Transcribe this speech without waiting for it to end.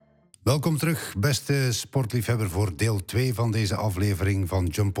Welkom terug, beste sportliefhebber, voor deel 2 van deze aflevering van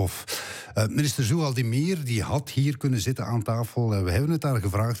Jump Off. Minister Zoualdimir die had hier kunnen zitten aan tafel. We hebben het haar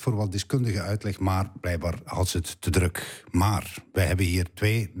gevraagd voor wat deskundige uitleg, maar blijkbaar had ze het te druk. Maar wij hebben hier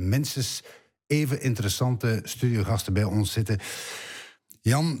 2 minstens even interessante studiogasten bij ons zitten.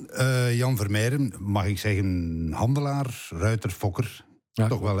 Jan Vermeijren, mag ik zeggen, handelaar, ruiter, fokker. Ja,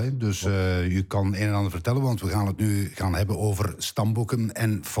 toch wel, hè? Dus u kan een en ander vertellen, want we gaan het nu gaan hebben over stamboeken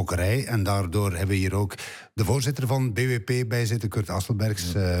en fokkerij. En daardoor hebben we hier ook de voorzitter van BWP bij zitten, Kurt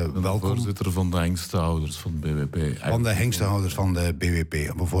Asselbergs. Welkom. De voorzitter van de hengstenhouders van de BWP. Van de hengstenhouders van de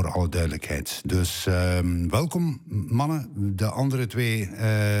BWP, voor alle duidelijkheid. Dus welkom, mannen. De andere 2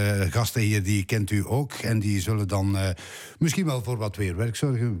 gasten hier, die kent u ook. En die zullen dan misschien wel voor wat weer werk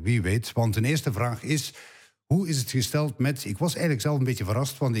zorgen, wie weet. Want de eerste vraag is: hoe is het gesteld met... Ik was eigenlijk zelf een beetje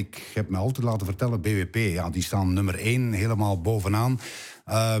verrast, want ik heb me altijd laten vertellen, BWP, ja, die staan nummer 1 helemaal bovenaan.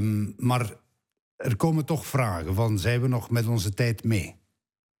 Maar er komen toch vragen van, zijn we nog met onze tijd mee?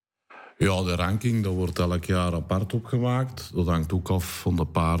 Ja, de ranking, dat wordt elk jaar apart opgemaakt. Dat hangt ook af van de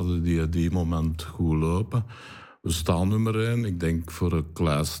paarden die op die moment goed lopen. We staan nummer 1. Ik denk voor een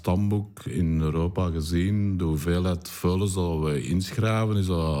klein stamboek in Europa gezien, de hoeveelheid vullens dat we inschrijven, is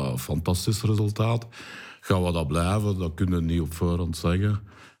dat een fantastisch resultaat. Gaan we dat blijven, dat kunnen we niet op voorhand zeggen.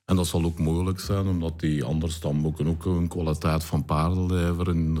 En dat zal ook moeilijk zijn, omdat die andere stamboeken ook een kwaliteit van paarden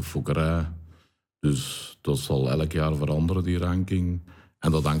leveren in de fokkerij. Dus dat zal elk jaar veranderen, die ranking.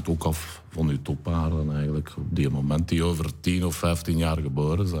 En dat hangt ook af van uw toppaarden eigenlijk. Op die moment die over 10 of 15 jaar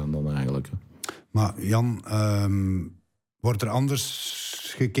geboren zijn dan eigenlijk. Maar Jan, wordt er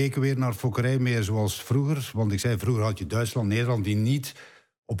anders gekeken weer naar fokkerij meer zoals vroeger? Want ik zei, vroeger had je Duitsland, Nederland, die niet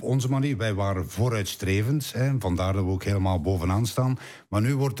op onze manier, wij waren vooruitstrevend, hè, vandaar dat we ook helemaal bovenaan staan. Maar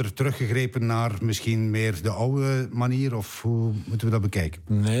nu wordt er teruggegrepen naar misschien meer de oude manier, of hoe moeten we dat bekijken?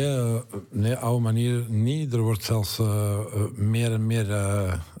 Nee, oude manier niet. Er wordt zelfs meer en meer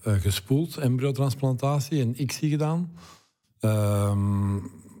gespoeld, embryotransplantatie en ICSI gedaan.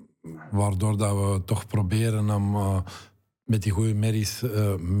 Waardoor dat we toch proberen om met die goede merries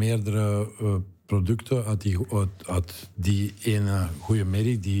meerdere producten uit die ene goede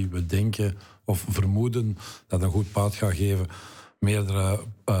merrie die we denken of vermoeden dat een goed paard gaat geven, meerdere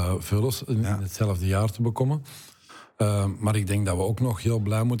vullens in hetzelfde jaar te bekomen. Maar ik denk dat we ook nog heel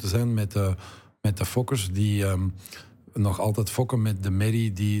blij moeten zijn met de fokkers die nog altijd fokken met de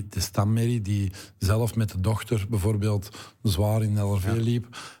merrie, de stammerrie, die zelf met de dochter bijvoorbeeld zwaar in LRV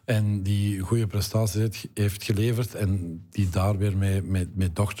liep en die goede prestaties heeft geleverd en die daar weer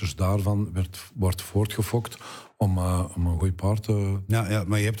met dochters daarvan wordt voortgefokt om een goed paard te... Ja,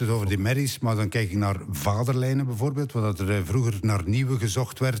 maar je hebt het over die merries, maar dan kijk ik naar vaderlijnen bijvoorbeeld, waar er vroeger naar nieuwe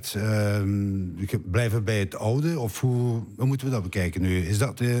gezocht werd. Blijven bij het oude, of hoe moeten we dat bekijken nu? Is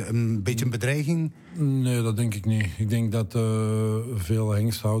dat een beetje een bedreiging? Nee, dat denk ik niet. Ik denk dat veel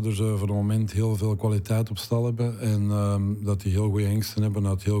hengsthouders voor het moment heel veel kwaliteit op stal hebben en dat die heel goede hengsten hebben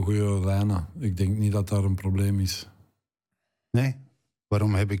uit heel goede lijnen. Ik denk niet dat daar een probleem is. Nee?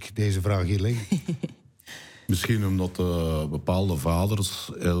 Waarom heb ik deze vraag hier liggen? Misschien omdat bepaalde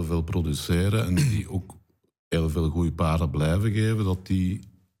vaders heel veel produceren en die ook heel veel goede paarden blijven geven, dat die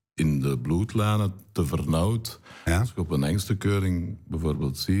in de bloedlijnen te vernauwd. Ja? Als je op een hengstenkeuring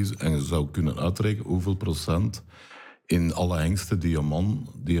bijvoorbeeld ziet en je zou kunnen uitrekenen hoeveel procent in alle hengsten die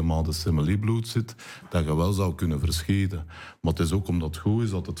een maand de semeliebloed zit, dat je wel zou kunnen verschieten. Maar het is ook omdat het goed is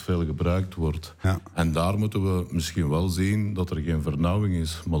dat het veel gebruikt wordt. Ja. En daar moeten we misschien wel zien dat er geen vernauwing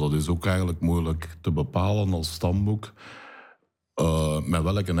is. Maar dat is ook eigenlijk moeilijk te bepalen als stamboek. Met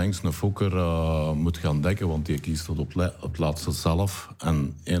welke hengst een fokker moet gaan dekken, want die kiest dat op het laatste zelf.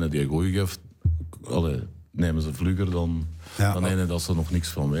 En ene die gooi geeft, nemen ze vlugger dan ene dat ze nog niks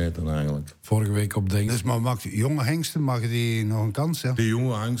van weten eigenlijk. Vorige week op denk. Dus maar jonge hengsten, maken die nog een kans? Ja? Die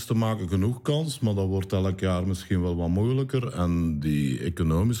jonge hengsten maken genoeg kans, maar dat wordt elk jaar misschien wel wat moeilijker. En die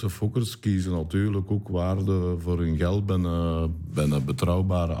economische fokkers kiezen natuurlijk ook waarde voor hun geld bij een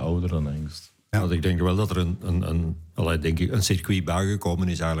betrouwbare oudere hengst. Ja. Want ik denk wel dat er een circuit bijgekomen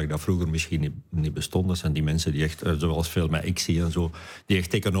is eigenlijk dat vroeger misschien niet bestond. Dat zijn die mensen die echt, zoals veel met ICSI en zo, die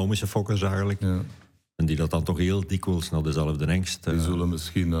echt economische fokkers eigenlijk. Ja. En die dat dan toch heel dikwijls naar dezelfde hengst... Die zullen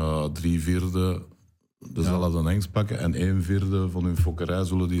misschien 3/4 dezelfde hengst pakken en 1/4 van hun fokkerij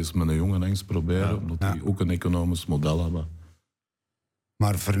zullen die eens met een jonge hengst proberen, omdat die ook een economisch model hebben.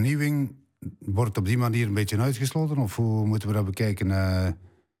 Maar vernieuwing wordt op die manier een beetje uitgesloten, of hoe moeten we dat bekijken?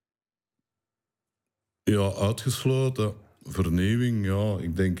 Ja, uitgesloten. Vernieuwing, ja.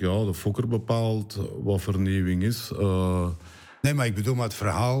 Ik denk, de fokker bepaalt wat vernieuwing is. Nee, maar ik bedoel met het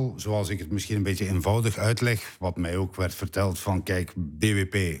verhaal, zoals ik het misschien een beetje eenvoudig uitleg, wat mij ook werd verteld van, kijk,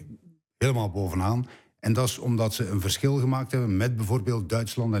 BWP, helemaal bovenaan. En dat is omdat ze een verschil gemaakt hebben met bijvoorbeeld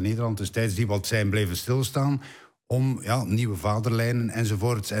Duitsland en Nederland destijds, die wat zijn blijven stilstaan om nieuwe vaderlijnen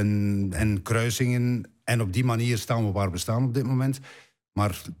enzovoort en kruisingen. En op die manier staan we waar we staan op dit moment.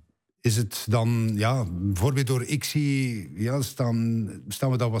 Maar is het dan, bijvoorbeeld door ICSI,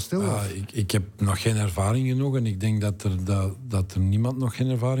 staan we daar wat stil? Ik heb nog geen ervaring genoeg en ik denk dat er niemand nog geen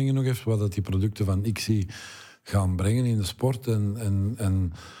ervaring genoeg heeft wat dat die producten van ICSI gaan brengen in de sport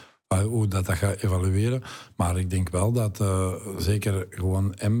en hoe dat gaat evalueren. Maar ik denk wel dat zeker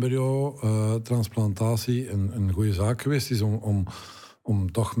gewoon embryo-transplantatie een goede zaak geweest is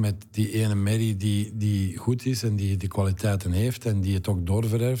om toch met die ene merrie die goed is en die kwaliteiten heeft en die het ook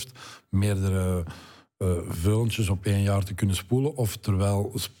doorvererft, meerdere veulentjes op 1 jaar te kunnen spoelen, of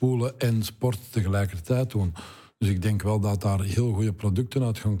terwijl spoelen en sport tegelijkertijd doen. Dus ik denk wel dat daar heel goede producten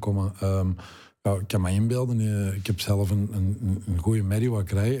uit gaan komen. Ik kan me inbeelden, ik heb zelf een goede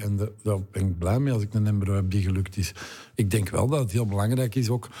merriewakkerij en daar ben ik blij mee als ik een embryo heb die gelukt is. Ik denk wel dat het heel belangrijk is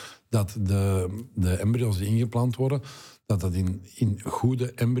ook dat de embryo's die ingeplant worden, dat in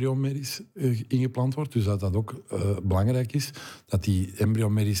goede embryomerries ingeplant wordt. Dus dat ook belangrijk is. Dat die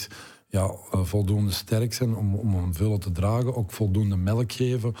embryomerries voldoende sterk zijn om een vullen te dragen. Ook voldoende melk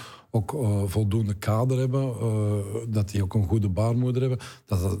geven. Ook voldoende kader hebben. Dat die ook een goede baarmoeder hebben.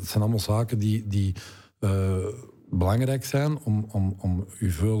 Dat zijn allemaal zaken die belangrijk zijn om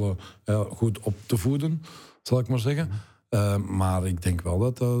uw vullen goed op te voeden, zal ik maar zeggen. Maar ik denk wel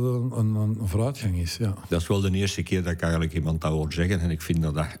dat dat een vooruitgang is. Ja. Dat is wel de eerste keer dat ik eigenlijk iemand dat hoor zeggen. En ik vind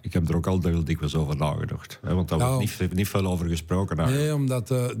ik heb er ook al heel dikwijls over nagedacht. Hè, want daar wordt niet veel over gesproken. Nee, omdat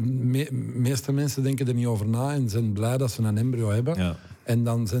de meeste mensen denken er niet over na en zijn blij dat ze een embryo hebben. Ja. En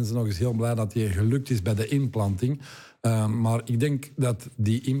dan zijn ze nog eens heel blij dat die gelukt is bij de inplanting. Maar ik denk dat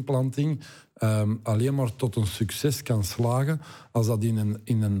die inplanting alleen maar tot een succes kan slagen als dat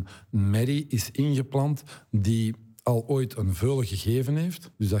in een merrie is ingeplant die al ooit een veulen gegeven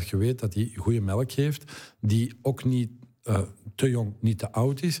heeft, dus dat je weet dat hij goede melk heeft, die ook niet te jong, niet te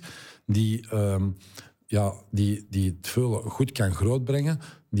oud is, die het veulen goed kan grootbrengen,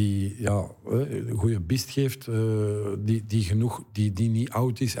 die goede bist geeft, die niet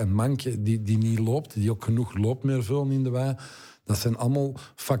oud is en mank, die niet loopt, die ook genoeg loopmeerveulen in de wei. Dat zijn allemaal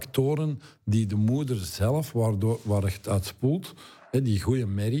factoren die de moeder zelf, waar het uit spoelt, die goede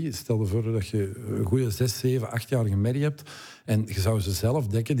merrie, stel je voor dat je een goede 6, 7, 8-jarige merrie hebt en je zou ze zelf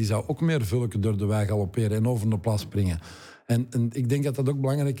dekken, die zou ook meer vulken door de wei galopperen en over de plas springen. En ik denk dat dat ook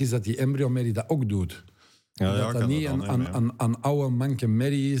belangrijk is dat die embryo-merrie dat ook doet. Dat dat niet een oude manke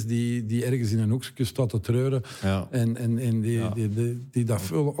merrie is die ergens in een hoekje staat te treuren en die dat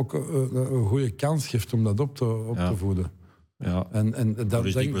vullen ook een goede kans geeft om dat op te voeden. Ja. En dat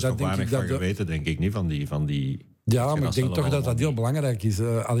is dikwijls nog weinig van geweten, denk ik, niet van die. Ja, maar ik denk toch dat dat heel belangrijk is.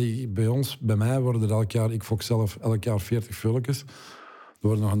 Bij mij worden er elk jaar, ik fok zelf elk jaar 40 vulletjes. Er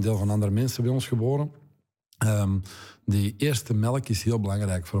worden nog een deel van andere mensen bij ons geboren. Die eerste melk is heel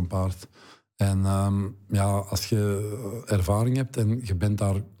belangrijk voor een paard. En als je ervaring hebt en je bent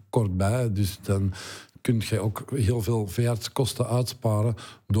daar kort bij, dus dan kun je ook heel veel veeartskosten uitsparen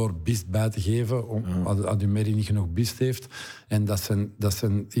door bist bij te geven, als je merrie niet genoeg bist heeft. En dat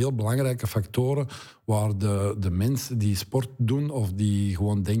zijn heel belangrijke factoren waar de mensen die sport doen of die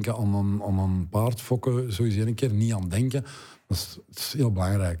gewoon denken aan een paard fokken, sowieso een keer niet aan denken. Dat is heel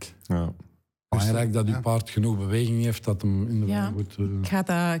belangrijk. Ja. Belangrijk dat uw paard genoeg beweging heeft, dat hem inderdaad goed...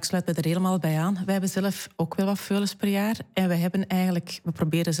 Ik sluit me er helemaal bij aan. Wij hebben zelf ook wel wat veulens per jaar. En we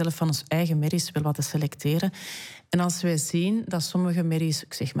proberen zelf van ons eigen merries wel wat te selecteren. En als wij zien dat sommige merries,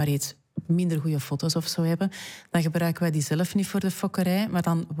 ik zeg maar iets, minder goede foto's of zo hebben, dan gebruiken wij die zelf niet voor de fokkerij, maar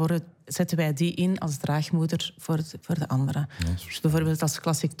dan zetten wij die in als draagmoeder voor de anderen. Ja, dus bijvoorbeeld als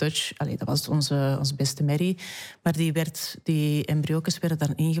Classic Touch, dat was onze beste merrie, maar die embryo's werden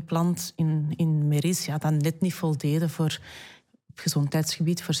dan ingeplant in merries, dan net niet voldeden voor op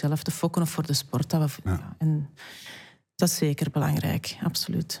gezondheidsgebied, voor zelf te fokken of voor de sport. En dat is zeker belangrijk,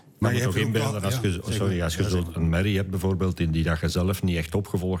 absoluut. Maar je moet toch inbeelden, als je zo een merrie hebt bijvoorbeeld, die dat je zelf niet echt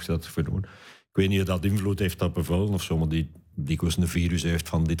opgevolgd hebt voor doen. Ik weet niet of dat invloed heeft op bevuilen of zo, maar die koers een virus heeft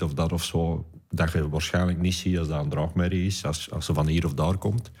van dit of dat of zo, dat je waarschijnlijk niet ziet als dat een draagmerrie is, als ze van hier of daar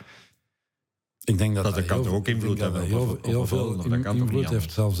komt. Ik denk dat kan toch ook invloed hebben? Heel veel invloed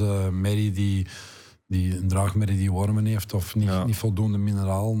heeft. Zelfs een merrie die een draagmerrie die wormen heeft of niet voldoende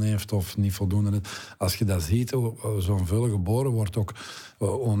mineralen heeft of niet voldoende... Als je dat ziet, zo'n veulen geboren wordt ook...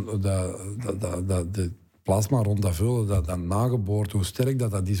 de plasma rond dat veulen, dat nageboord, hoe sterk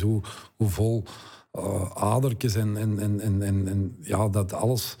dat is, hoe vol adertjes en dat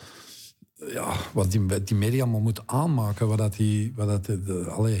alles wat die merrie allemaal moet aanmaken.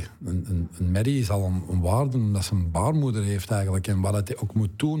 Een merrie is al een waarde omdat ze een baarmoeder heeft eigenlijk. En wat hij ook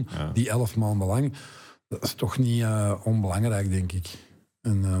moet doen, die 11 maanden lang, dat is toch niet onbelangrijk, denk ik.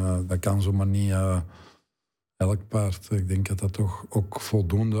 En dat kan zomaar niet elk paard. Ik denk dat dat toch ook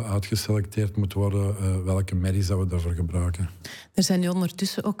voldoende uitgeselecteerd moet worden welke merries dat we daarvoor gebruiken. Er zijn nu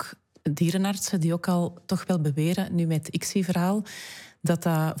ondertussen ook dierenartsen die ook al toch wel beweren, nu met het ICSI-verhaal, dat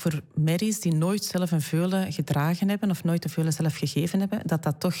voor merries die nooit zelf een veulen gedragen hebben of nooit een veulen zelf gegeven hebben,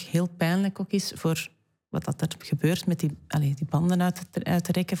 dat toch heel pijnlijk ook is voor wat dat er gebeurt met die banden uit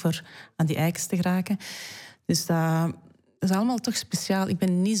te rekken voor aan die eikens te geraken. Dus dat is allemaal toch speciaal. Ik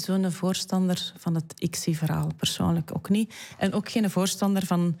ben niet zo'n voorstander van het ICSI-verhaal, persoonlijk ook niet. En ook geen voorstander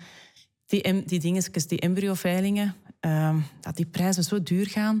van die dingetjes, die embryoveilingen, dat die prijzen zo duur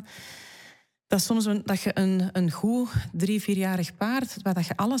gaan. Dat is soms dat je een goed 3-4-jarig paard, waar dat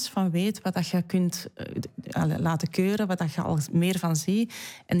je alles van weet, wat dat je kunt laten keuren, wat dat je al meer van ziet,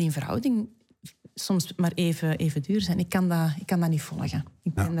 en die verhouding soms maar even duur zijn. Ik kan dat niet volgen.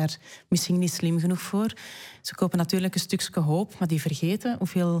 Ik ben daar misschien niet slim genoeg voor. Ze kopen natuurlijk een stukje hoop, maar die vergeten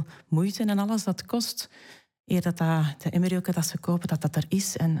hoeveel moeite en alles dat kost. Eer dat de embryoke dat ze kopen, dat er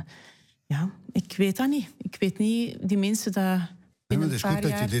is. En ja, ik weet dat niet. Ik weet niet, die mensen dat... Het is goed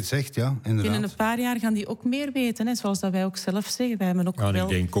dat je dit zegt, ja, inderdaad. Binnen een paar jaar gaan die ook meer weten, hè, zoals dat wij ook zelf zeggen. Wij hebben ook Ik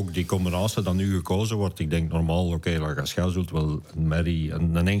denk ook die combinatie dat nu gekozen wordt. Ik denk normaal, als je zult wel een merrie,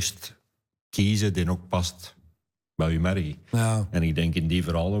 een hengst kiezen die ook past bij je merrie. Ja. En ik denk in die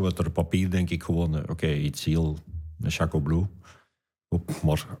verhalen, wat er papier denk ik gewoon, iets heel, een Chaco Blue.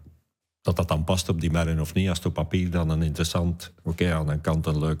 Maar dat dan past op die merrie of niet, als het op papier dan een interessant, aan een kant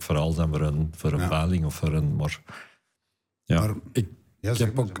een leuk verhaal zijn voor een veiling of voor een... Maar, ja.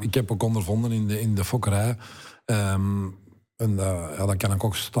 Maar ik heb ook ondervonden in de fokkerij, en dat kan ik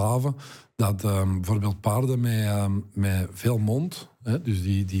ook staven, dat bijvoorbeeld paarden met veel mond, dus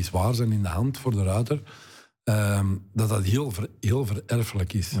die zwaar zijn in de hand voor de ruiter, dat heel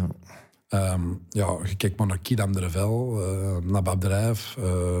vererfelijk is. Ja. Je kijkt maar naar Kidam de Revel, Nabab Drijf,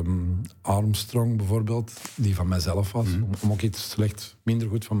 Armstrong bijvoorbeeld, die van mijzelf was, om ook iets slecht, minder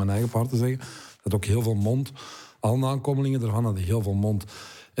goed van mijn eigen paard te zeggen. Dat ook heel veel mond. Alle aankomelingen ervan hadden heel veel mond.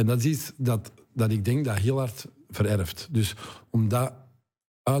 En dat is iets dat ik denk dat heel hard vererft. Dus om dat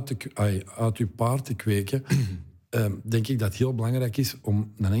uit je paard te kweken, denk ik dat het heel belangrijk is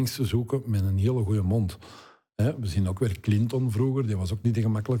om een hengst te zoeken met een hele goede mond. We zien ook weer Clinton vroeger, die was ook niet de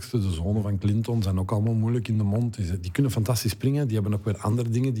gemakkelijkste. De zonen van Clinton zijn ook allemaal moeilijk in de mond. Die kunnen fantastisch springen, die hebben ook weer andere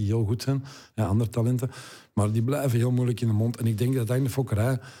dingen die heel goed zijn, andere talenten. Maar die blijven heel moeilijk in de mond. En ik denk dat in de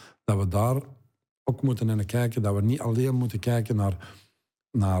fokkerij, dat we daar ook moeten naar kijken, dat we niet alleen moeten kijken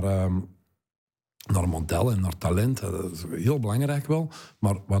naar model en naar talent. Dat is heel belangrijk wel.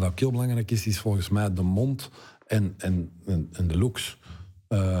 Maar wat ook heel belangrijk is volgens mij de mond en de looks.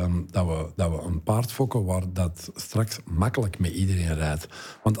 Dat we een paard fokken waar dat straks makkelijk met iedereen rijdt.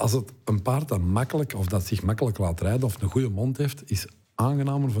 Want als het een paard dat zich makkelijk laat rijden of een goede mond heeft, is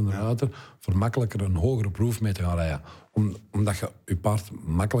aangenamer voor de ruiter voor makkelijker een hogere proef mee te gaan rijden. Omdat je je paard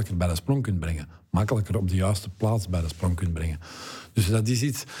makkelijker bij de sprong kunt brengen. Makkelijker op de juiste plaats bij de sprong kunt brengen. Dus dat is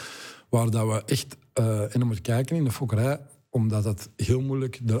iets waar dat we echt in moeten kijken in de fokkerij, omdat het heel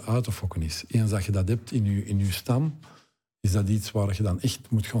moeilijk eruit te fokken is. Eens dat je dat hebt in je stam, is dat iets waar je dan echt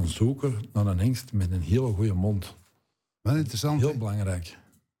moet gaan zoeken naar een hengst met een hele goede mond. Wel interessant. Heel belangrijk.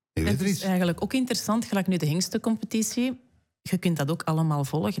 Het is eigenlijk ook interessant, gelijk nu de hengstencompetitie. Je kunt dat ook allemaal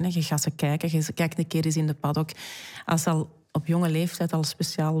volgen. Hè. Je gaat ze kijken, je kijkt een keer eens in de paddock. Als ze al op jonge leeftijd al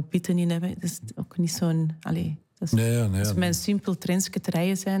speciaal pitten in hebben, dat is ook niet zo'n... Dat is met een simpel trendsje te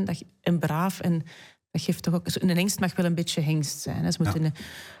rijden zijn en braaf. En dat geeft toch ook... Een hengst mag wel een beetje hengst zijn. Hè. Ze moeten,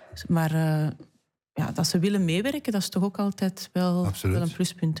 maar dat ze willen meewerken, dat is toch ook altijd wel een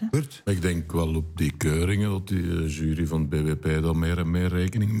pluspunt. Hè? Ik denk wel op die keuringen dat die jury van het BWP daar meer en meer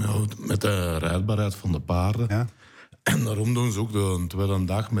rekening mee houdt met de rijdbaarheid van de paarden. Ja. En daarom doen ze ook de tweede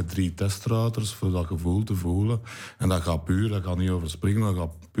dag met 3 testruiters voor dat gevoel te voelen. En dat gaat niet over springen, dat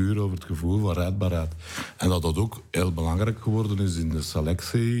gaat puur over het gevoel van rijdbaarheid. En dat ook heel belangrijk geworden is in de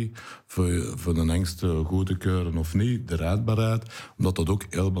selectie, voor de hengst goed te keuren of niet, de rijdbaarheid. Omdat dat ook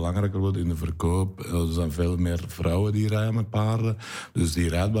heel belangrijker wordt in de verkoop. Er zijn veel meer vrouwen die rijden met paarden. Dus die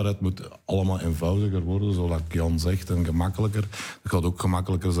rijdbaarheid moet allemaal eenvoudiger worden, zoals Jan zegt, en gemakkelijker. Het gaat ook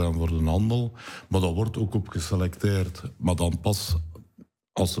gemakkelijker zijn voor de handel. Maar dat wordt ook op geselecteerd. Maar dan pas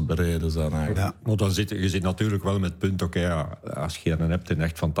als ze bereden zijn eigenlijk. Ja. Maar dan je zit natuurlijk wel met het punt, als je een hebt en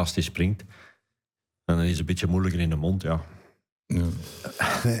echt fantastisch springt, dan is het een beetje moeilijker in de mond, ja.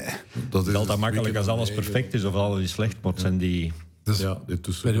 Nee. Dat is makkelijk als alles perfect is of alles is slecht, maar het zijn die Dus dit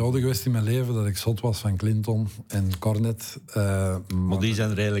een periode geweest in mijn leven dat ik zot was van Clinton en Cornet. Maar die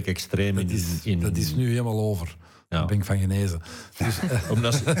zijn redelijk extreem dat is nu helemaal over. Ja. Daar ben ik van genezen. Dus,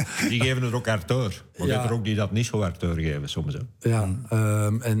 omdat die geven het ook hard door. Maar je hebt er ook die dat niet zo hard doorgeven soms. Hè.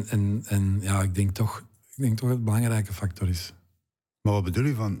 Ja, ik denk toch dat het een belangrijke factor is. Maar wat bedoel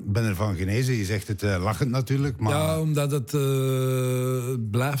je van, ben ervan genezen? Je zegt het lachend natuurlijk, maar... Ja, omdat het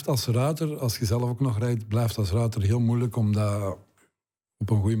blijft als ruiter, als je zelf ook nog rijdt, blijft als ruiter heel moeilijk om dat op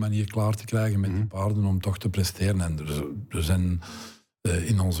een goede manier klaar te krijgen met die paarden om toch te presteren. En er zijn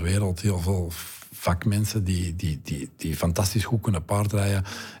in onze wereld heel veel vakmensen die fantastisch goed kunnen paardrijden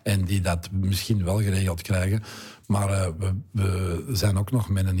en die dat misschien wel geregeld krijgen. Maar we zijn ook nog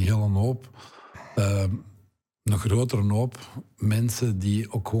met een hele hoop... een grotere hoop mensen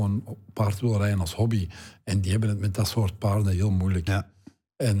die ook gewoon paard willen rijden als hobby. En die hebben het met dat soort paarden heel moeilijk. Ja.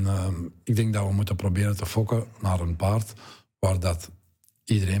 En ik denk dat we moeten proberen te fokken naar een paard waar dat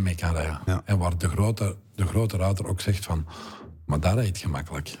iedereen mee kan rijden. Ja. En waar de grote ruiter ook zegt van... Maar dat rijdt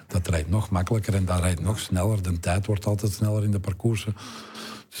gemakkelijk. Dat rijdt nog makkelijker en dat rijdt nog sneller. De tijd wordt altijd sneller in de parcoursen.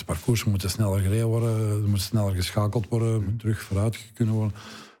 Dus de parcoursen moeten sneller gereden worden. Er moet sneller geschakeld worden. Moet terug vooruit kunnen worden.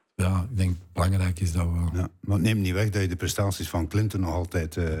 Ja, ik denk dat het belangrijk is dat we... Ja, maar het neemt niet weg dat je de prestaties van Clinton nog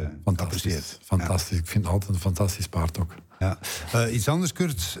altijd apprecieert. Fantastisch. Ja. Ik vind het altijd een fantastisch paard ook. Ja. Iets anders,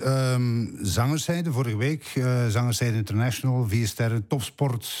 Kurt. Zangerszijde, vorige week. Zangerszijde International, 4 sterren,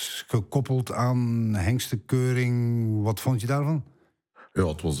 topsport, gekoppeld aan hengstenkeuring. Wat vond je daarvan? Ja,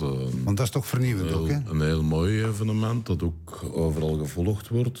 het was want dat is toch vernieuwend ook, hè? Een heel mooi evenement dat ook overal gevolgd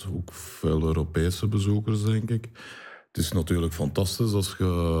wordt. Ook veel Europese bezoekers, denk ik. Het is natuurlijk fantastisch als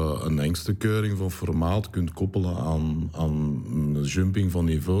je een hengstenkeuring van formaat kunt koppelen aan een jumping van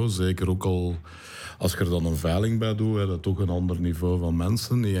niveau. Zeker ook al als je er dan een veiling bij doet, heb je toch een ander niveau van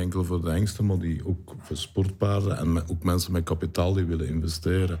mensen. Niet enkel voor de hengsten, maar die ook voor sportpaarden en ook mensen met kapitaal die willen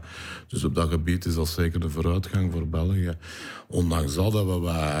investeren. Dus op dat gebied is dat zeker de vooruitgang voor België. Ondanks dat hebben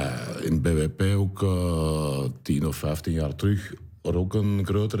wij in BWP ook 10 of 15 jaar terug er ook een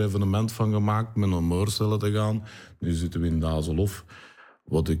groter evenement van gemaakt met naar Moorselle te gaan. Nu zitten we in Dazelhof.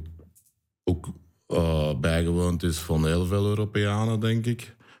 Wat ik ook bijgewoond is van heel veel Europeanen, denk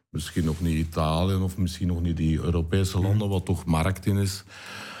ik. Misschien nog niet Italië of misschien nog niet die Europese landen, wat toch markt in is.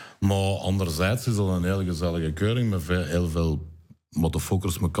 Maar anderzijds is dat een heel gezellige keuring met heel veel wat de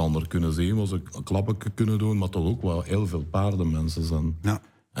fokkers elkaar kunnen zien, wat ze klappen kunnen doen, maar toch ook wel heel veel paardenmensen zijn. Ja.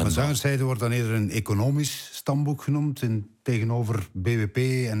 Maar Zangerszijde wordt dan eerder een economisch stamboek genoemd, tegenover BWP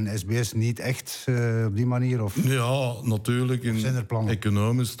en SBS niet echt op die manier? Of? Ja, natuurlijk. In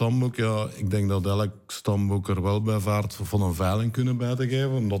economisch stamboek, ja, ik denk dat elk stamboek er wel bij vaart van een veiling kunnen bij te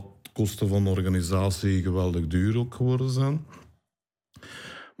geven, omdat kosten van de organisatie geweldig duur ook geworden zijn.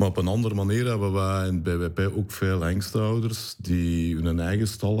 Maar op een andere manier hebben wij in het BWP ook veel hengstenhouders die hun eigen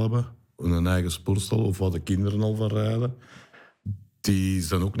stal hebben, hun eigen sportstal, of waar de kinderen al van rijden. Die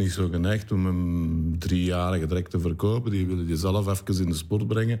zijn ook niet zo geneigd om een 3-jarige direct te verkopen. Die willen die zelf even in de sport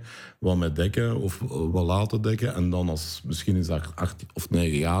brengen, wat met dekken of wat laten dekken. En dan als misschien is dat 8 of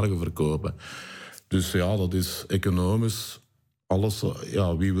 9-jarige verkopen. Dus ja, dat is economisch alles.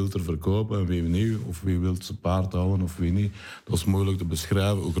 Ja, wie wil er verkopen en wie niet? Of wie wil zijn paard houden of wie niet? Dat is moeilijk te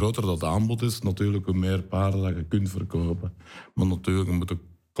beschrijven. Hoe groter dat aanbod is, natuurlijk hoe meer paarden dat je kunt verkopen. Maar natuurlijk moeten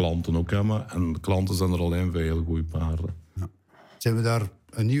klanten ook hebben. En klanten zijn er alleen voor heel goede paarden. Zijn we daar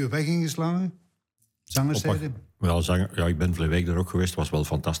een nieuwe weg ingeslagen? Zangerszijde? Ja, ik ben vorige week er ook geweest. Het was wel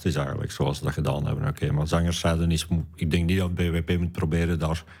fantastisch eigenlijk, zoals ze dat gedaan hebben. Okay, maar Zangerszijde is... Ik denk niet dat BWP moet proberen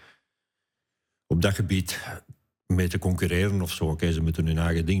daar op dat gebied mee te concurreren of zo. Oké, ze moeten hun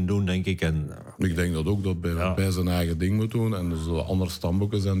eigen ding doen, denk ik. En, ik denk dat ook dat BWP zijn eigen ding moet doen. En er zullen andere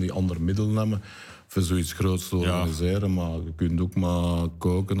stamboeken zijn die andere middelen hebben voor zoiets groots te organiseren. Ja. Maar je kunt ook maar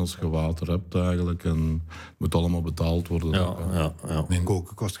koken als je water hebt eigenlijk. En het moet allemaal betaald worden. Ja.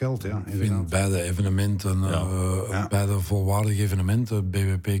 Koken kost geld, ja. Ik vind beide evenementen, beide volwaardige evenementen,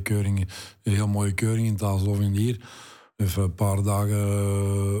 BWP-keuring, een heel mooie keuring in Tazelhof en hier. Even een paar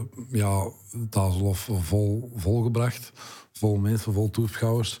dagen Tazelhof volgebracht. Vol mensen, vol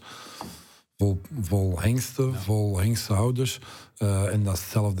toeschouwers. Vol hengsten, vol hengstenhouders. En dat is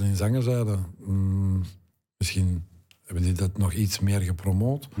hetzelfde in Zangerszijde. Misschien hebben die dat nog iets meer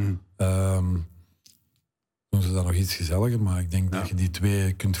gepromoot. Doen ze dat nog iets gezelliger, maar ik denk dat je die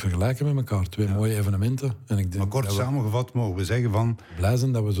twee kunt vergelijken met elkaar. Twee mooie evenementen. En ik denk maar kort samengevat mogen we zeggen van... Blij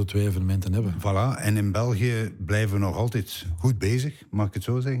zijn dat we zo 2 evenementen hebben. Voilà, en in België blijven we nog altijd goed bezig, mag ik het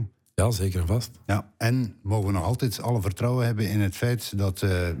zo zeggen? Ja, zeker en vast. Ja, en mogen we nog altijd alle vertrouwen hebben in het feit dat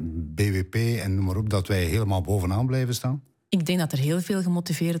BWP en noem maar op, dat wij helemaal bovenaan blijven staan? Ik denk dat er heel veel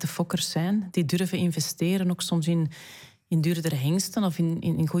gemotiveerde fokkers zijn die durven investeren, ook soms in in duurdere hengsten of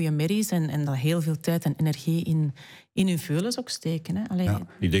in goede merries en dat heel veel tijd en energie in hun veulens ook steken. Hè. Allee,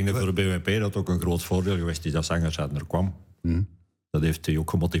 Ik denk dat voor de BWP dat ook een groot voordeel geweest is dat Sangerzaad er kwam. Dat heeft hij ook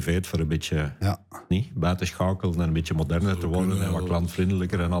gemotiveerd voor een beetje buiten schakelen en een beetje moderner te worden en wat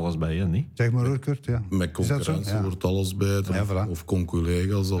klantvriendelijker en alles bij je, niet? Zeg maar hoor, Kurt. Ja. Met concurrentie wordt alles beter. Ja, voilà. Of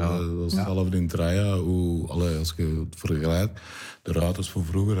conculega's, dat is hetzelfde in Traja. Als je het vergelijkt, de ruiters van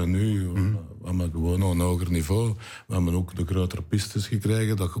vroeger en nu, we hebben gewoon nog een hoger niveau. We hebben ook de grotere pistes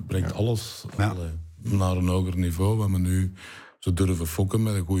gekregen, dat brengt alles naar een hoger niveau. We hebben nu, ze durven fokken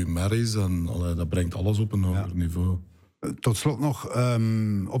met een goede merries en dat brengt alles op een hoger niveau. Tot slot nog,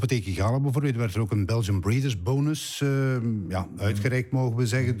 op het EK Gala bijvoorbeeld werd er ook een Belgian Breeders bonus uitgereikt, mogen we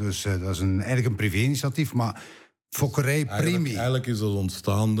zeggen. Dus dat is eigenlijk een privé-initiatief, maar fokkerij premie. Eigenlijk is dat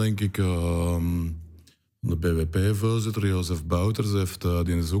ontstaan, denk ik, de BWP-voorzitter, Jozef Bouters,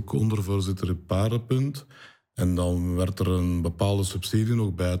 die is ook ondervoorzitter in Paardenpunt. En dan werd er een bepaalde subsidie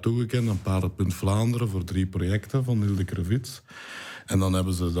nog bij toegekend aan Paardenpunt Vlaanderen voor 3 projecten van Hilde Krevits. En dan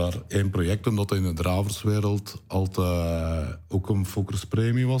hebben ze daar 1 project, omdat dat in de draverswereld altijd ook een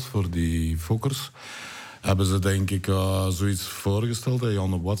fokkerspremie was voor die fokkers. Hebben ze denk ik zoiets voorgesteld.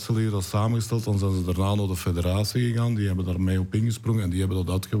 Janne Watzel hier dat samengesteld. Dan zijn ze daarna naar de federatie gegaan. Die hebben daarmee op ingesprongen en die hebben dat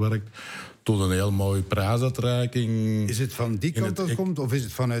uitgewerkt tot een heel mooie prijsuitreiking. Is het van die kant dat komt of is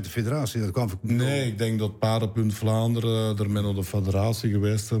het vanuit de federatie? Nee, ik denk dat Paardenpunt Vlaanderen ermee naar de federatie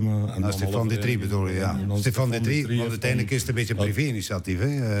geweest hebben. En Stefan de Drie bedoel je, ja. Stefan de Drie, want uiteindelijk is het een beetje een privé-initiatief.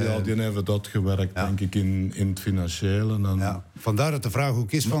 Ja, die hebben dat gewerkt, denk ik, in het financiële. En vandaar dat de vraag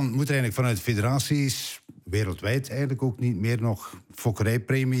ook is, moet er eigenlijk vanuit federaties wereldwijd eigenlijk ook niet meer nog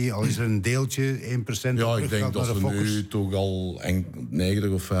fokkerijpremie, al is er een deeltje, 1% ja, ik denk dat ze nu toch al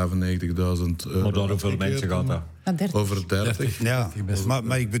 90 of 95.000 euro... Maar door hoeveel mensen gaat dat? Over 30. Ja,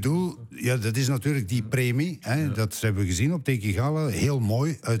 maar ik bedoel, dat is natuurlijk die premie. Hè, dat hebben we gezien op TK Gala. Heel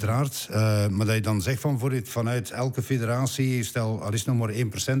mooi, uiteraard. Maar dat je dan zegt vanuit elke federatie, stel, al is nog maar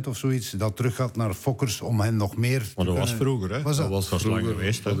 1% of zoiets, dat terug gaat naar fokkers om hen nog meer... Maar dat was vroeger, hè? Dat was lang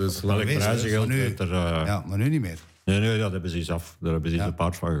geweest. Dat is lang geweest. Ja, maar nu niet meer. Nee, dat hebben ze eens af. Daar hebben ze eens een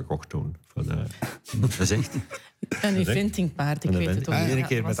paard van gekocht toen. Dat is echt... Een eventingpaard, ik weet het ook. Iedere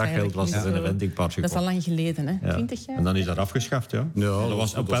keer met dat geld was er een eventingpaard gekocht. Dat is al lang geleden, hè? 20 jaar? En dan is dat afgeschaft, ja. Dat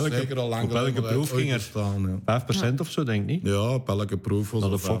was op elke proef ging er 5% of zo, denk ik niet? Ja, op elke proef was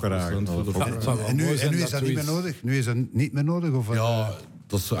dat 5%. En nu is dat niet meer nodig? Nu is dat niet meer nodig? Of ja,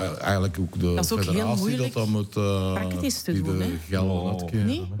 dat is eigenlijk ook de federatie dat moet... praktisch te doen, hè?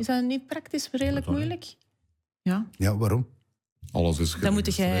 Nee, is dat niet praktisch redelijk moeilijk? Ja, waarom? Alles is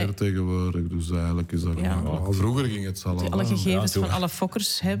geregistreerd tegenwoordig, dus eigenlijk is dat... Vroeger ging het zelf. Alle gegevens van alle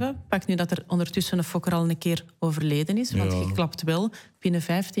fokkers hebben. Pak nu dat er ondertussen een fokker al een keer overleden is, want je klapt wel binnen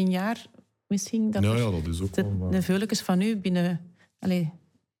 15 jaar misschien. Dat dat is ook de veuletjes van u binnen...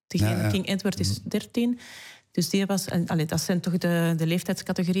 King Edward is 13... Dus die was, dat zijn toch de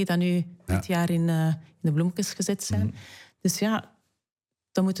leeftijdscategorie die nu dit jaar in de bloemetjes gezet zijn. Dus ja,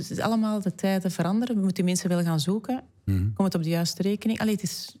 dan moeten het allemaal de tijden veranderen. We moeten die mensen wel gaan zoeken. Komt het op de juiste rekening? Het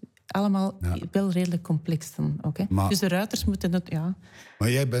is allemaal wel redelijk complex dan ook. Hè. Dus de ruiters moeten het... Ja.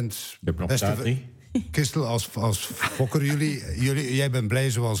 Maar jij bent... Christel, als fokker, jij bent blij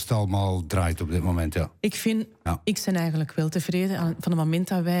zoals het allemaal draait op dit moment, ja? Ik ben eigenlijk wel tevreden. Van het moment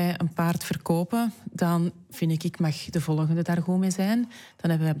dat wij een paard verkopen, dan vind ik mag de volgende daar goed mee zijn. Dan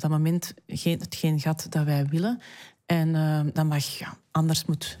hebben wij op dat moment geen gat dat wij willen. En dan mag... anders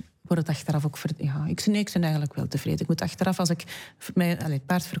wordt het achteraf ook... Ik ben eigenlijk wel tevreden. Ik moet achteraf, als ik mijn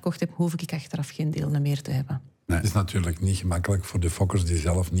paard verkocht heb, hoef ik achteraf geen deel meer te hebben. Nee. Het is natuurlijk niet gemakkelijk voor de fokkers die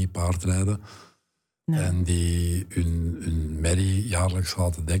zelf niet paardrijden. Nee. En die hun merrie jaarlijks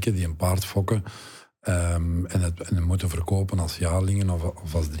laten dekken, die een paard fokken en het moeten verkopen als jaarlingen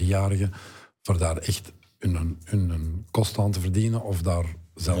of als 3-jarigen, voor daar echt hun kosten aan te verdienen of daar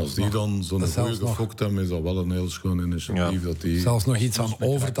zelfs als die dan zo'n goede gefokt hebben, is dat wel een heel schoon initiatief. Dat die zelfs nog iets aan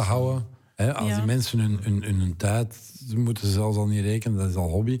over te houden. Hè, als die mensen hun tijd, moeten ze zelfs al niet rekenen, dat is al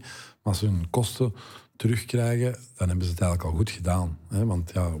hobby, maar als ze hun kosten terugkrijgen, dan hebben ze het eigenlijk al goed gedaan. Hè?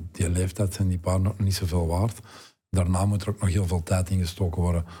 Want op die leeftijd zijn die paarden nog niet zoveel waard. Daarna moet er ook nog heel veel tijd ingestoken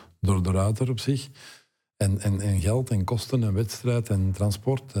worden door de ruiter op zich. En geld en kosten en wedstrijd en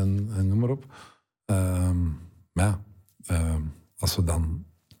transport en noem maar op. Als we dan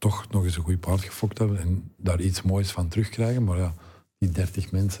toch nog eens een goed paard gefokt hebben en daar iets moois van terugkrijgen, maar die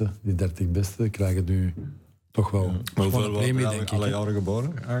 30 mensen, die 30 beste, krijgen nu toch wel Maar hoeveel een premie, worden alle jaren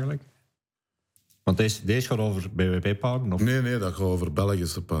geboren eigenlijk? Want deze gaat over BWP-paarden? Of Nee, dat gaat over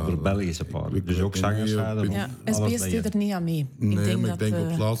Belgische paarden. over Belgische paarden? Ik Dus ook weet niet zangersrijden? Ja, alles SBS deed er niet aan mee. Nee, maar ik denk op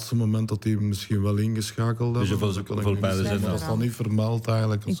het laatste moment dat die misschien wel ingeschakeld hebben. Dus hoeveel paarden zijn dat is dan niet vermeld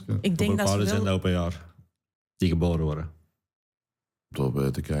eigenlijk. Ik Hoeveel denk dat paarden ze zijn wel... er per jaar die geboren worden? Dat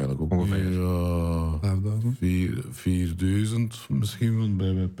weet ik eigenlijk ook Ongeveer. niet. 4000 misschien van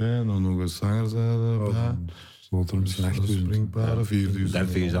BWP en dan nog een zangerzijde bij. Slot er misschien 8000. Springpaarden, 4000.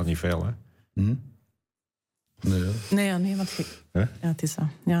 30 is dat niet veel, hè? Nee, hè? Nee, want... Hè? Ja, het is dat.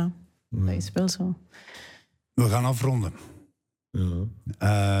 Ja, dat is wel zo. We gaan afronden. Ja.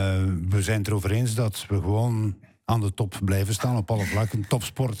 We zijn het erover eens dat we gewoon aan de top blijven staan op alle vlakken.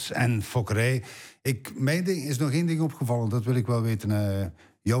 Topsport en fokkerij. Mij is nog één ding opgevallen, dat wil ik wel weten.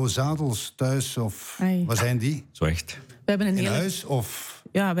 Jouw zadels thuis, of Ai. wat zijn die? Zo echt. We hebben een In hele... huis? Of...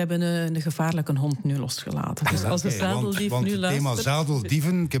 Ja, we hebben een gevaarlijke hond nu losgelaten. Dus als de Oké, zadeldief want nu het thema luistert...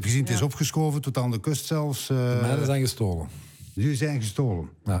 zadeldieven, ik heb gezien, het is Ja. opgeschoven tot aan de kust zelfs. Mijnen zijn gestolen. Jullie zijn gestolen.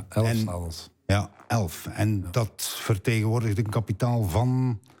 Ja, 11 En- zadels. Ja, 11. En dat vertegenwoordigt een kapitaal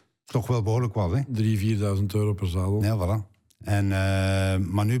van toch wel behoorlijk wat, hè? 3.000, 4.000 euro per zadel. Ja, voilà. En,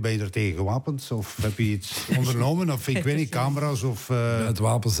 maar nu ben je er tegen gewapend? Of heb je iets ondernomen? Of ik weet niet, camera's of... Het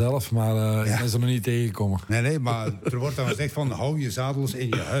wapen zelf, maar ik ben ze nog niet tegengekomen. Nee, maar er wordt dan gezegd van hou je zadels in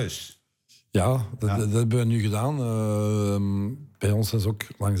je huis. Ja, dat hebben we nu gedaan. Bij ons zijn ze ook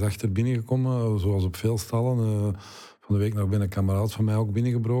langs achter binnengekomen, zoals op veel stallen. Van de week nog ben een kameraad van mij ook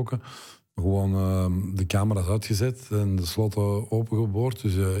binnengebroken. Gewoon de camera's uitgezet en de sloten opengeboord.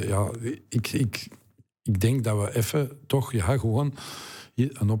 Dus ik denk dat we even toch gewoon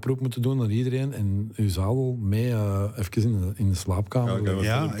een oproep moeten doen naar iedereen en uw zadel mee even in de slaapkamer.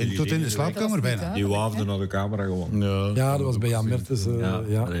 Ja, tot in de slaapkamer bijna. Die waafden naar de camera gewoon. Ja, dat was bij Jan Mertens.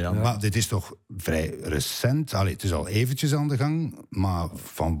 Ja. Maar dit is toch vrij recent? Allee, het is al eventjes aan de gang. Maar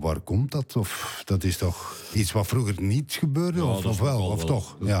van waar komt dat? Of dat is toch iets wat vroeger niet gebeurde? Ja, of dat is wel? wel Of wel.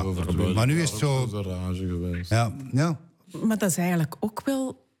 toch? Dat Ja. over 20 Maar nu is jaar het zo... of een rage geweest. Ja. Maar dat is eigenlijk ook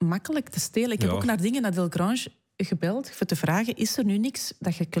wel makkelijk te stelen. Ik heb Ja. ook naar dingen naar Delgrange gebeld voor te vragen, is er nu niks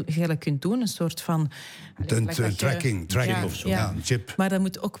dat je eigenlijk kunt doen? Een soort van... Een dat je- tracking Ja, of zo. ja. Ja, een chip. Maar dat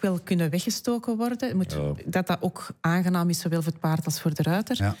moet ook wel kunnen weggestoken worden. Het moet, dat ook aangenaam is, zowel voor het paard als voor de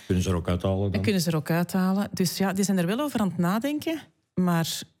ruiter. Ja. Kunnen ze er ook uithalen Dat dan? kunnen ze er ook uithalen. Dus ja, die zijn er wel over aan het nadenken.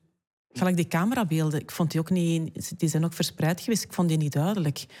 Maar gelijk die camerabeelden, ik vond die ook niet... Die zijn ook verspreid geweest. Ik vond die niet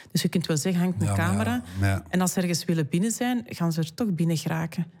duidelijk. Dus je kunt wel zeggen, hangt een Ja, maar camera. Ja. En als ze ergens willen binnen zijn, gaan ze er toch binnen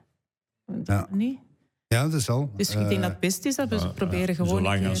geraken. Ja. Niet? Ja, dat is al. Dus ik denk dat het best is dat we proberen gewoon...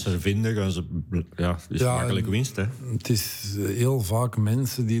 Zolang een keer- als ze er vinden, gaan ze... Ja, het is Ja, makkelijk en- winst, hè. Het is heel vaak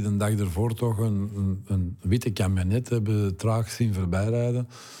mensen die de dag ervoor toch een witte camionet hebben traag zien voorbijrijden.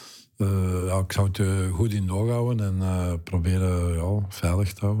 Ik zou het goed in de oog houden en proberen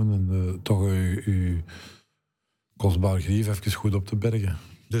veilig te houden. En toch uw kostbaar grief even goed op te bergen.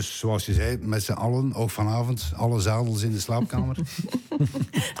 Dus zoals je zei, met z'n allen, ook vanavond, alle zadels in de slaapkamer.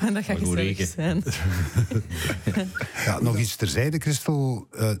 En dat gaat Maar goed gezellig zijn. Ja, nog iets terzijde, Christel.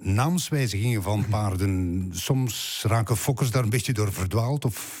 Naamswijzigingen van paarden. Soms raken fokkers daar een beetje door verdwaald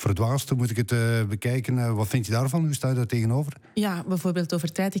of verdwaasd. Hoe moet ik het bekijken? Wat vind je daarvan? Hoe sta je daar tegenover? Ja, bijvoorbeeld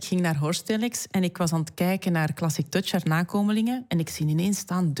over tijd. Ik ging naar Horstelex en ik was aan het kijken naar Classic Touch, haar nakomelingen. En ik zie ineens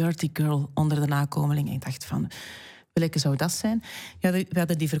staan Dirty Girl onder de nakomelingen. Ik dacht van... Welke zou dat zijn? Ja, we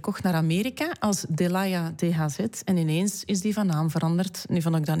hadden die verkocht naar Amerika als Delaya DHZ. En ineens is die van naam veranderd. Nu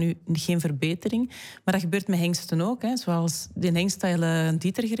vond ik dat nu geen verbetering. Maar dat gebeurt met hengsten ook. Hè. Zoals die hengst dat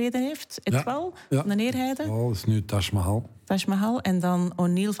Dieter gereden heeft. Etwal, van de Neerheide. Dat is nu Taj Mahal. Taj Mahal. En dan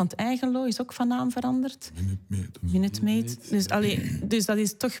O'Neill van het Eigenlo is ook van naam veranderd. Minute Maid. Dus dat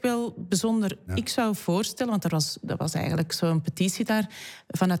is toch wel bijzonder. Ja. Ik zou voorstellen, want dat was eigenlijk zo'n petitie daar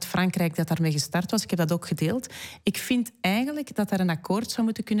vanuit Frankrijk dat daarmee gestart was. Ik heb dat ook gedeeld. Ik vind eigenlijk dat er een akkoord zou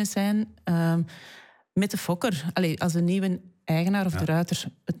moeten kunnen zijn met de fokker. Als de nieuwe eigenaar of de ruiter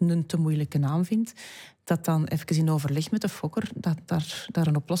het een te moeilijke naam vindt, dat dan even in overleg met de fokker dat daar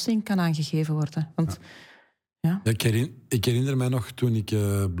een oplossing kan aangegeven worden. Want... Ja. Ik herinner mij nog, toen ik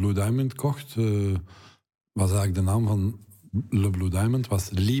Blue Diamond kocht, was eigenlijk de naam van Le Blue Diamond was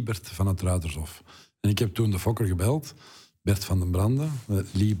Liebert van het Ruitershof. En ik heb toen de fokker gebeld, Bert van den Brande,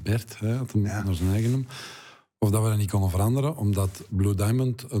 Liebert, had hem naar zijn eigen naam, of dat we dat niet konden veranderen, omdat Blue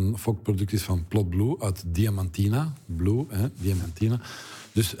Diamond een fokproduct is van Plot Blue uit Diamantina. Blue, Diamantina.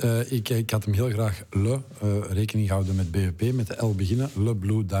 Dus ik had hem heel graag rekening gehouden met BWP, met de L beginnen, Le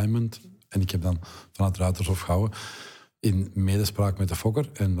Blue Diamond. En ik heb dan van het Ruitershof gehouden in medespraak met de fokker.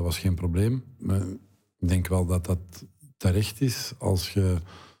 En dat was geen probleem. Maar ik denk wel dat dat terecht is als je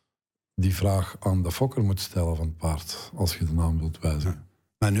die vraag aan de fokker moet stellen van het paard. Als je de naam wilt wijzigen.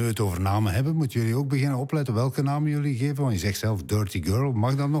 Maar nu we het over namen hebben, moeten jullie ook beginnen opletten welke namen jullie geven. Want je zegt zelf Dirty Girl.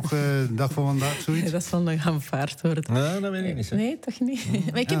 Mag dat nog de dag van vandaag zoiets? Nee, dat zal nog aanvaard worden. Ja, dat weet ik niet. Hè. Nee, toch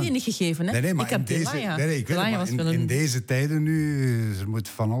niet? Maar ik heb die niet gegeven, hè? Nee, maar ik heb in deze tijden nu, er moet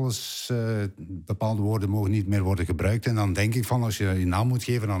van alles, bepaalde woorden mogen niet meer worden gebruikt. En dan denk ik van, als je je naam moet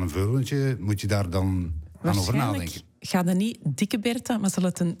geven aan een veulentje, moet je daar dan gaan over nadenken. Gaat het niet dikke Bertha, maar zal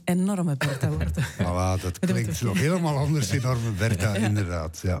het een enorme Bertha worden? Voilà, dat klinkt nog helemaal anders, enorme Bertha,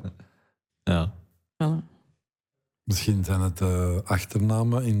 inderdaad. Ja. Ja. Voilà. Misschien zijn het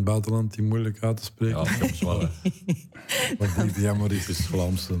achternamen in het buitenland die moeilijk uit te spreken. Ja, soms wel. Hè. Wat die jammer is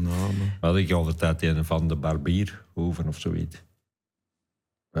Vlaamse namen. Had ik over tijd een van de Barbierhoeven of zoiets.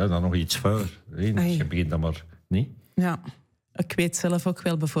 Ja, dan nog iets voor. Je begint dan maar niet. Ja. Ik weet zelf ook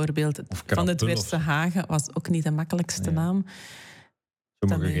wel bijvoorbeeld... Van de Dwerse Hagen was ook niet de makkelijkste naam.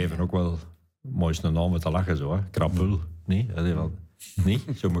 Sommigen geven ook wel mooiste naam met te lachen. Zo, hè. Krapul. Nee? Niet?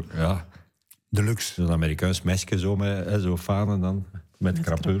 Ja. Deluxe. Zo'n Amerikaans mesje zo met zo'n fanen dan. Met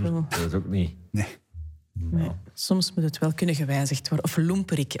krapul. Dat is ook niet. Nee. Nee. Soms moet het wel kunnen gewijzigd worden. Of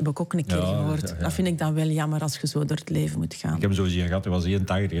loemperik heb ik ook een keer gehoord. Ja. Dat vind ik dan wel jammer als je zo door het leven moet gaan. Ik heb zo zien gehad, dat was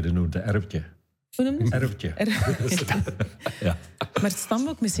 81, dat noemde erfje. Hoe noem je het? Erfje. Ja. Maar het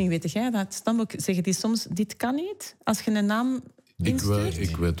stamboek, misschien weet jij dat. Het stamboek zeggen die soms, dit kan niet. Als je een naam instuurt.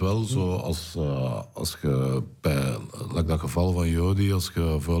 Ik weet wel, zo als je bij dat geval van Jody, als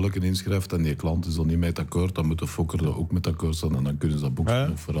je vuilken inschrijft en die klant is dan niet mee akkoord, dan moet de fokker er ook mee akkoord zijn en dan kunnen ze dat boek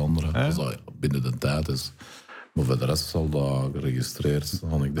nog veranderen. Als dat binnen de tijd is. Maar voor de rest zal dat geregistreerd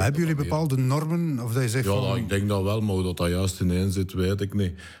staan. Hebben jullie bepaalde normen? Of dat je zegt ja, ik denk dat wel, maar hoe dat juist ineen zit, weet ik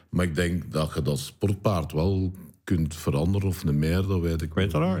niet. Maar ik denk dat je dat sportpaard wel kunt veranderen of niet meer, dat weet ik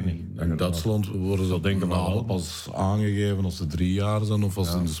weet dat ook niet. In Duitsland worden ze denk ik wel pas aangegeven als ze 3 jaar zijn of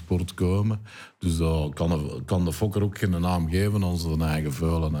als ze in de sport komen. Dus dan kan de fokker ook geen naam geven aan zijn eigen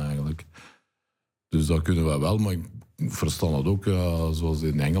vuilen eigenlijk. Dus dat kunnen wij wel, maar ik verstaan dat ook, zoals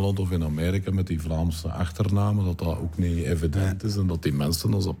in Engeland of in Amerika met die Vlaamse achternamen, dat dat ook niet evident is. En dat die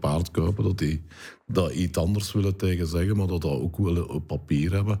mensen als ze paard kopen, dat die dat iets anders willen tegen zeggen, maar dat dat ook willen op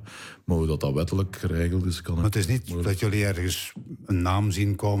papier hebben. Maar hoe dat wettelijk geregeld is, kan maar het is niet dat jullie ergens een naam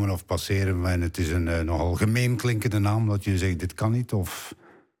zien komen of passeren en het is een nogal gemeen klinkende naam, dat je zegt, dit kan niet, of...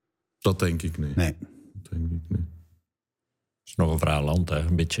 Dat denk ik niet. Nee. Dat denk ik niet. Het is nog een vrij land, hè,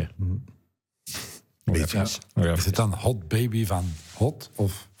 een beetje. Beetje. Ja. Is het dan Hot Baby van Hot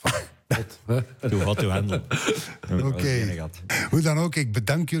of van Hot? Doe wat, doe handel. Oké. Hoe dan ook, ik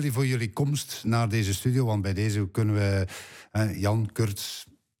bedank jullie voor jullie komst naar deze studio, want bij deze kunnen we Jan, Kurt,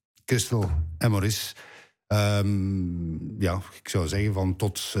 Christel en Maurice... ik zou zeggen van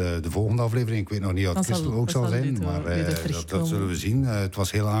tot de volgende aflevering. Ik weet nog niet wat Christel ook zal zijn, maar dat zullen we zien. Het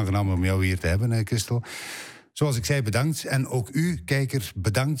was heel aangenaam om jou hier te hebben, Christel. Zoals ik zei, bedankt. En ook u, kijker,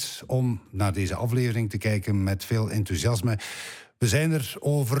 bedankt om naar deze aflevering te kijken met veel enthousiasme. We zijn er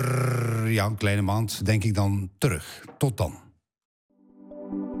over een kleine maand, denk ik dan, terug. Tot dan.